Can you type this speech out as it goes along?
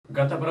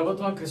గత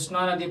ప్రభుత్వం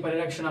కృష్ణానది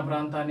పరిరక్షణ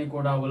ప్రాంతాన్ని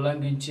కూడా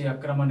ఉల్లంఘించి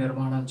అక్రమ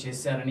నిర్మాణం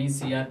చేశారని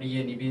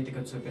సిఆర్డీఏ నివేదిక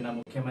చూపిన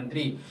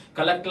ముఖ్యమంత్రి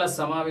కలెక్టర్ల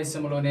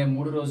సమావేశంలోనే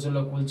 3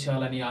 రోజుల్లో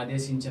కూల్చాలని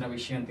ఆదేశించిన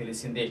విషయం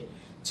తెలిసిందే.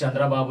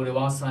 చంద్రబాబు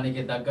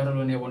నివాసానికి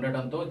దగ్గరలోనే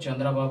ఉండటంతో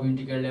చంద్రబాబు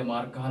ఇంటికి వెళ్లే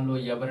మార్గాల్లో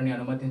ఎవరిని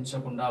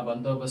అనుమతించకుండా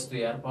బందోబస్తు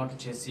ఏర్పాటు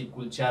చేసి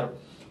కూల్చారు.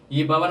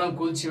 ఈ భవనం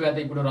కూల్చివేత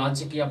ఇప్పుడు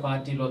రాజకీయ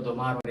పార్టీలో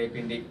దుమారం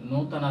రేపింది.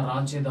 నూతన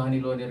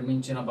రాజధానిలో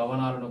నిర్మించిన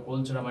భవనాలను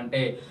కూల్చడం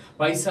అంటే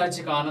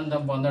పైశాచిక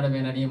ఆనందం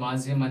పొందడమేనని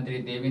మాజీ మంత్రి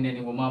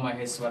దేవినేని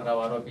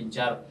ఉమామహేశ్వరరావు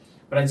ఆరోపించారు.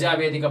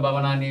 ప్రజావేదిక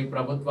భవనాన్ని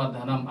ప్రభుత్వ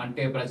ధనం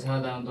అంటే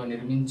ప్రజాధనంతో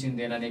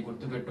నిర్మించిందేనని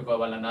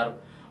గుర్తుపెట్టుకోవాలన్నారు.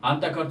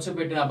 అంత ఖర్చు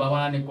పెట్టిన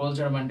భవనాన్ని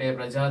కూల్చడం అంటే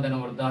ప్రజాధనం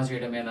వృధా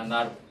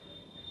చేయడమేనన్నారు.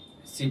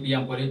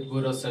 సిపిఎం పొలిట్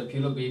బ్యూరో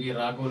సభ్యులు బివి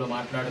రాఘవులు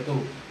మాట్లాడుతూ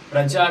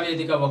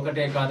ప్రజావేదిక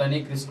ఒక్కటే కాదని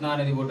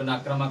కృష్ణానది ఒడ్డున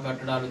అక్రమ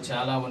కట్టడాలు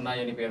చాలా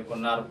ఉన్నాయని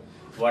పేర్కొన్నారు.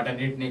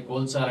 వాటన్నిటిని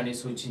కూల్చాలని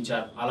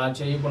సూచించారు. అలా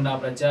చేయకుండా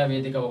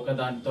ప్రజావేదిక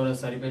ఒక్కదానితో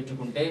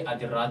సరిపెట్టుకుంటే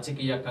అది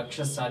రాజకీయ కక్ష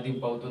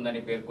సాధింపు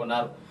అవుతుందని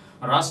పేర్కొన్నారు.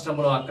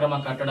 రాష్ట్రంలో అక్రమ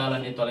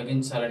కట్టడాలన్నీ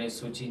తొలగించాలని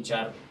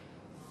సూచించారు.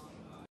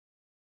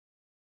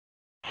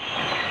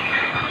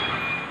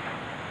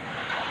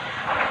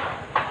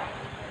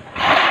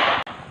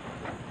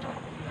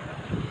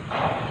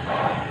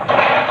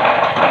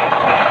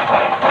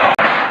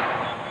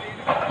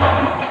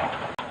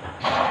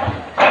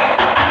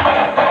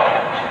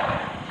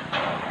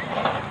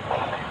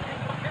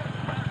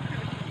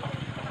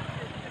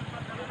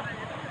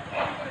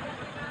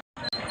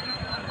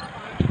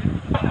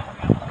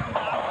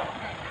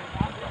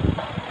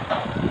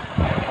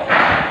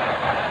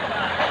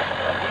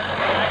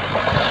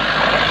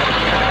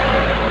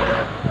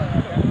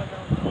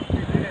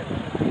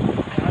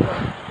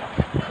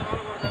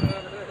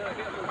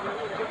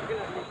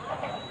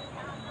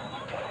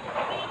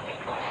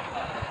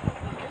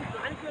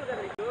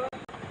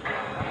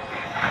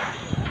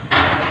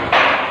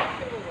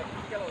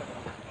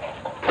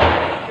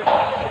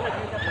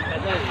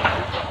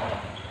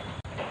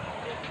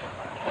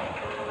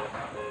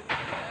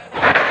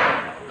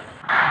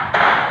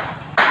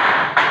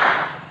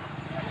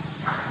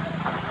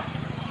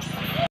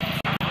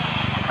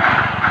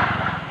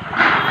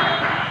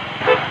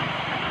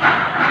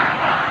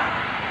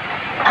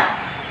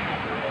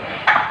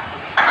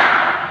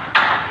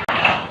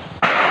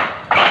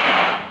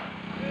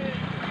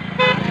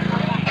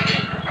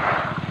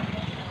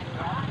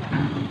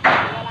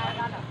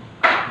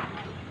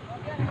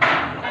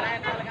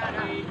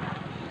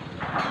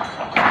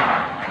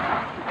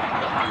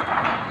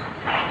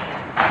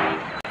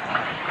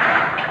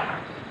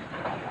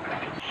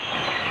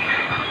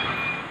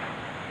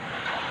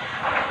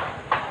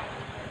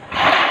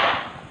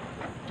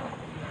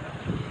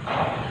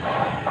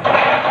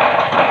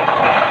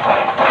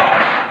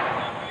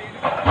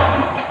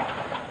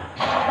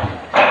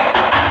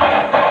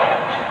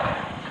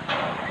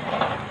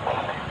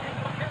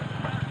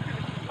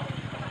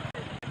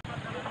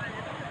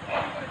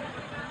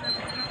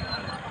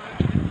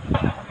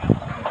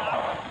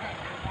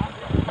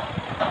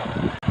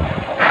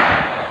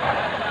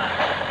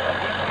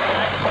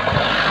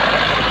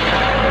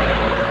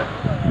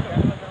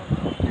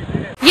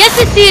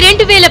 ఎస్ఎస్సి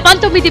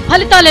 2019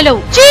 ఫలితాలలో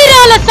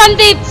చీరాల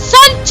సందీప్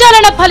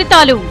సంచలన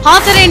ఫలితాలు.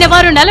 హాజరైన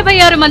వారు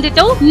 46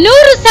 మందితో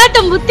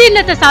 100%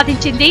 ఉత్తీర్ణత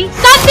సాధించింది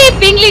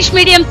Sandeep English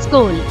medium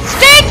school.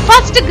 State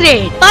first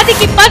grade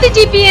 10కి 10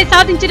 జీపీఏ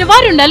సాధించిన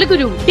వారు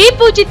 4. డి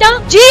పూజిత,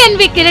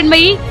 జిఎన్వి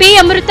కిరణ్మయి, పి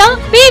అమృత,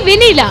 పి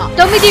వినీల.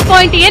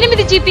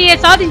 9.8 జీపీఏ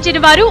సాధించిన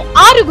వారు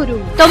 6.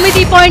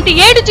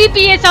 9.7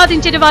 జీపీఏ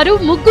సాధించిన వారు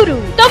 3.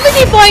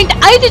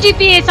 9.5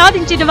 జీపీఏ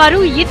సాధించిన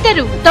వారు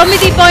 2.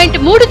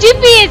 9.3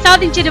 జీపీఏ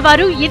సాధించిన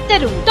వారు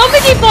 2.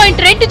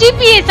 9.2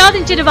 జీపీఏ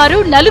సాధించిన వారు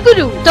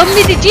 4.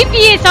 9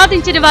 జీపీఏ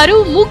సాధించిన వారు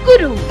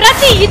 3.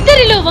 ప్రతి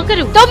ఇద్దరిలో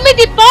ఒకరు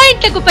 9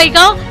 పాయింట్లకు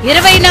పైగా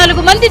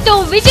 24 మందితో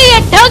విజయ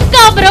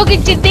ఢంకా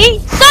మ్రోగించింది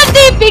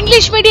Sandeep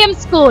English medium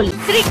school.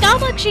 Shri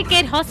Kamakshi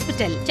care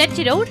hospital,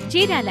 church road,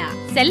 Chirala.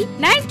 Cell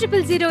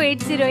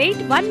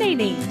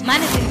 9000808198.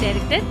 Managing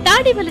director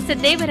Tadivalasa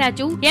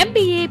Devaraju,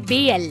 MBA,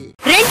 BL.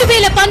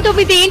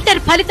 2019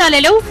 inter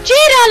ఫలితాలలో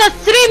చీరాల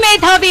శ్రీ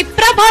మేధావి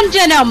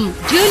ప్రభంజనం.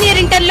 జూనియర్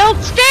ఇంటర్ లో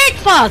స్టేట్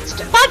ఫాస్ట్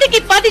 10కి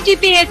 10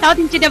 జీపీఏ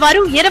సాధించిన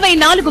వారు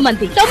 24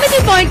 మంది.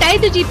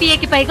 9.5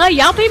 జీపీఏకి పైగా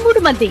 53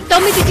 మంది.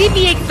 9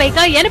 జీపీఏకి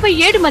పైగా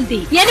 87 మంది.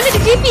 8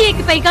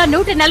 జీపీఏకి పైగా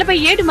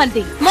 147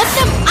 మంది.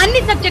 మొత్తం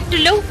అన్ని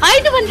సబ్జెక్టుల్లో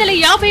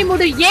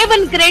 553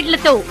 A1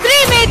 గ్రేడ్లతో శ్రీ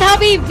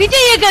మేధావి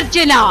విజయ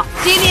గర్జన.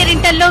 సీనియర్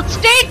ఇంటర్ లో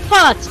స్టేట్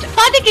ఫాస్ట్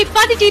 10కి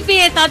 10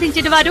 జీపీఏ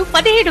సాధించిన వారు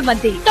 17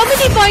 మంది.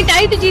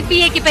 9.5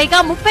 జీపీఏకి పైగా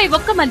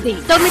 31 మంది.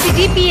 9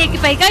 జీపీఏకి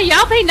పైగా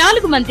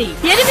 54 మంది.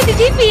 8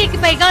 జీపీఏకి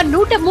పైగా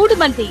 103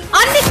 మంది.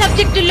 అన్ని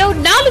సబ్జెక్టుల్లో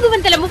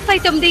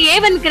 439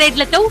 A1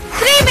 గ్రేడ్లతో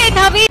శ్రీ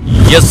మేధావి.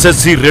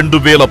 ఎస్ఎస్సి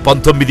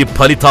 2019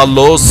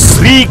 ఫలితాల్లో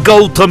శ్రీ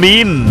గౌతమి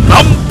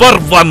నంబర్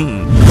 1.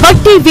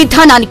 బట్టి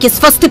విధానానికి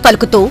స్వస్తి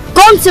పలుకుతూ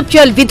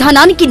కాన్సెప్చువల్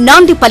విధానానికి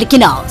నాంది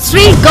పలికిన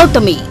Shri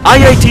Gautami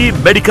IIT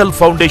medical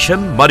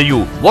foundation మరియు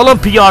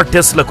ఒలింపియా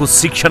టెస్ట్లకు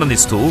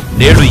శిక్షణనిస్తూ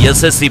నేడు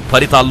ఎస్ఎస్సి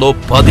ఫలితాల్లో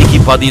 10కి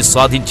 10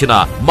 సాధించిన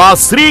మా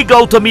శ్రీ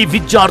గౌతమి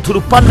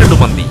విద్యార్థులు 12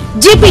 మంది.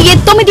 జీపీఏ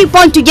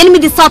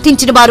 9.8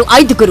 సాధించిన వారు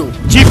 5గురు.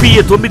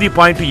 జీపీఏ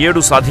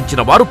 9.7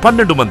 సాధించిన వారు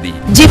 12 మంది.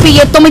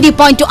 జీపీఏ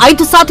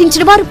 9.5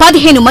 సాధించిన వారు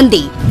 15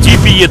 మంది.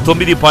 జీపీఏ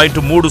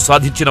 9.3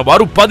 సాధించిన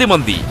వారు 10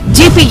 మంది.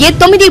 జీపీఏ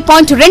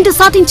 9.2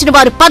 సాధించిన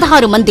వారు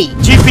 16 మంది.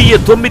 జీపీఏ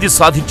 9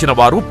 సాధించిన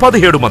వారు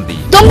 17 మంది.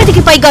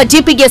 9కి పైగా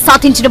జీపీఏ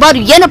సాధించిన వారు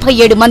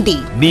 87 మంది.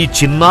 నీ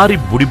చిన్నారి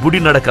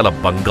బుడిబుడి నడకల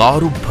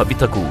బంగారు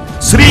భవితకు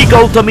Shri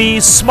Gautami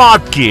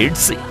smart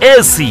kids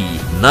AC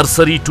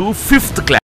nursery to 5th class.